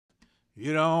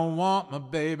You don't want me,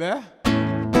 baby.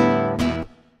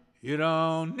 You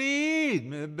don't need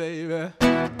me, baby.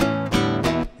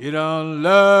 You don't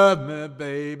love me,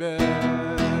 baby.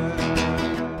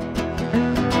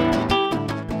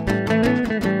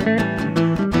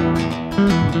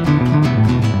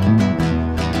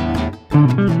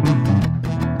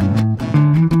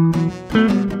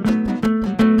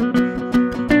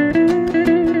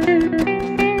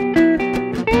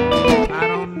 I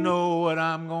don't know what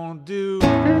I'm gonna do.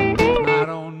 I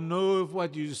don't know if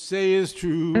what you say is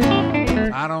true.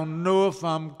 I don't know if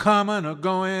I'm coming or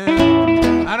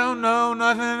going. I don't know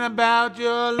nothing about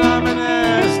your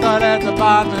loveliness. Start at the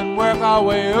bottom and work our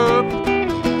way up.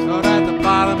 Start at the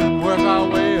bottom and work our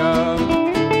way up.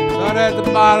 Start at the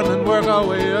bottom and work our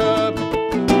way up.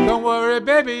 Don't worry,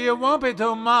 baby, it won't be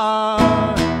too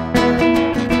much.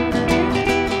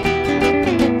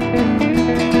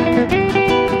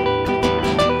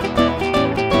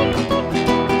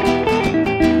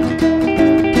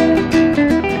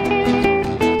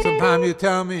 Sometimes you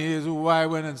tell me it's white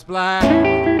when it's black.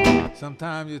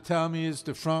 Sometimes you tell me it's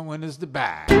the front when it's the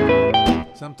back.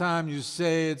 Sometimes you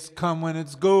say it's come when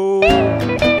it's go.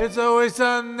 It's always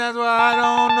something, that's why I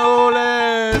don't know.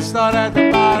 Let's start at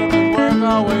the bottom and work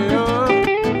our way up.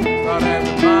 Start at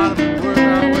the bottom and work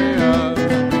our way up.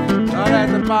 Start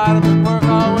at the bottom and work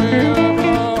our way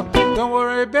up. Oh, don't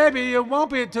worry, baby, it won't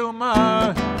be too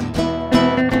much.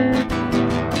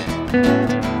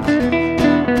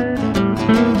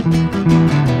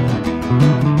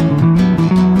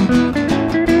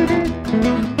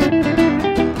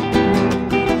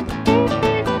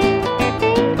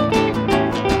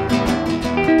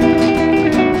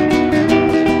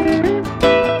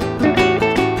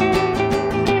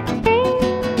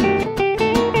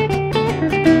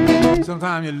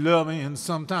 Sometimes you love me and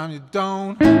sometimes you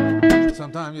don't.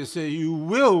 Sometimes you say you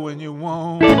will when you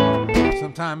won't.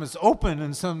 Sometimes it's open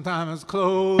and sometimes it's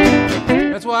closed.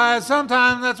 That's why I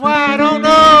don't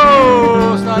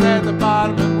know. Start at the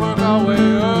bottom and work our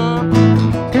way up.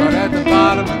 Start at the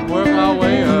bottom and work our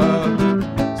way up.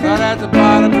 Start at the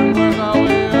bottom and work our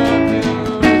way up.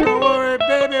 Don't worry,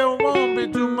 baby, it won't be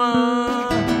too much.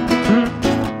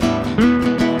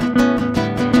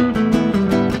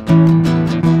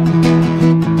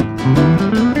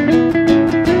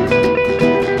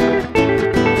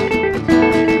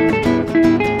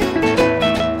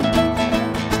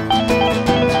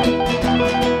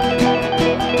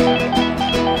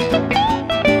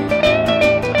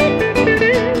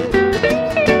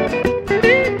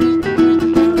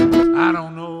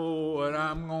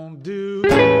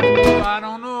 I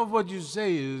don't know if what you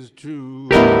say is true.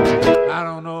 I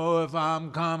don't know if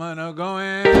I'm coming or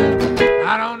going.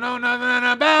 I don't know nothing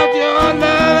about your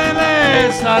love.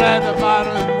 Let's start at the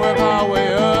bottom and work our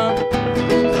way up.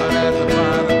 Start at the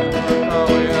bottom and work our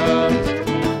way up.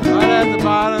 Start at the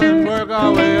bottom and work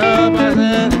our way up. I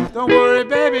said, don't worry,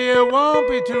 baby, it won't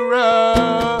be too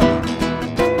rough.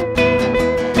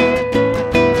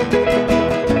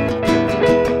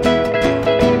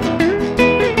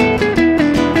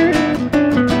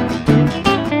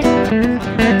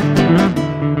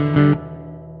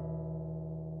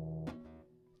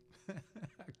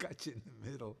 I got you in the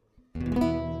middle. Is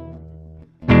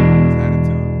that a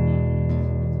tune?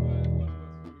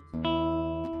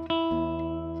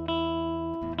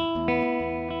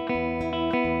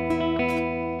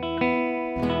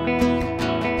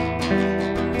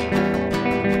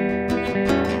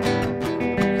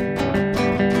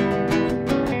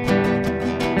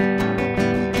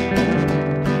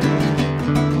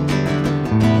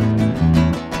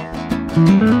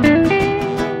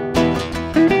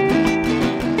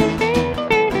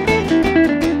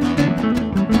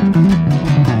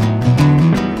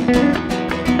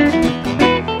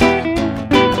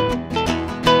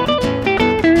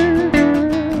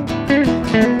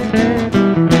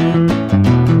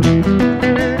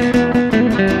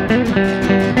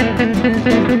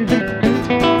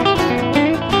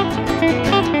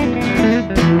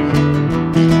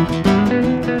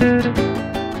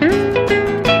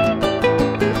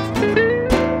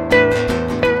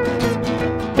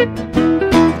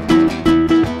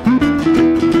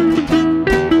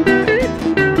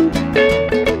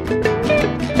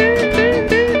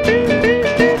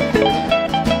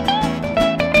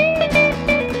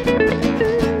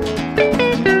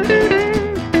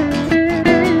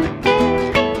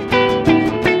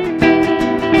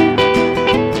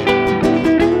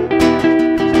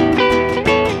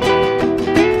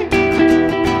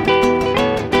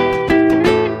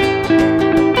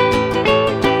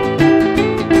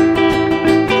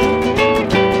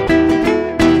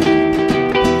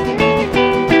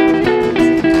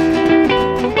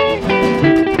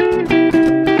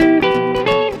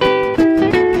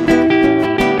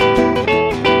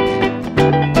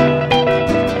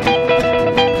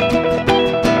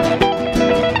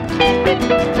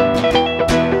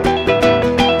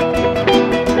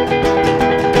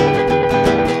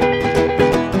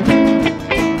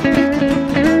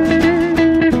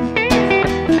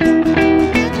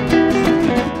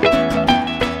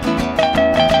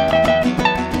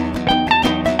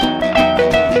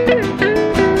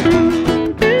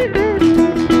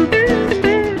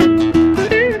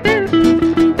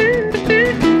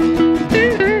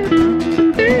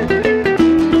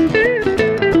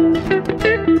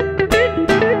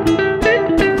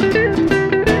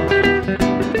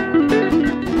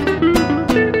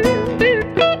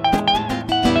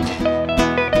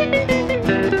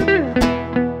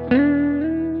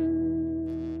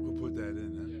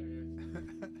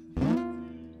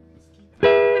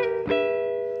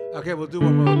 Okay, we'll do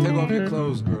one more. Take off your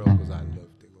clothes, girl, because I love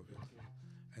take off your clothes.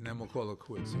 And then we'll call it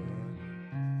quits. All right?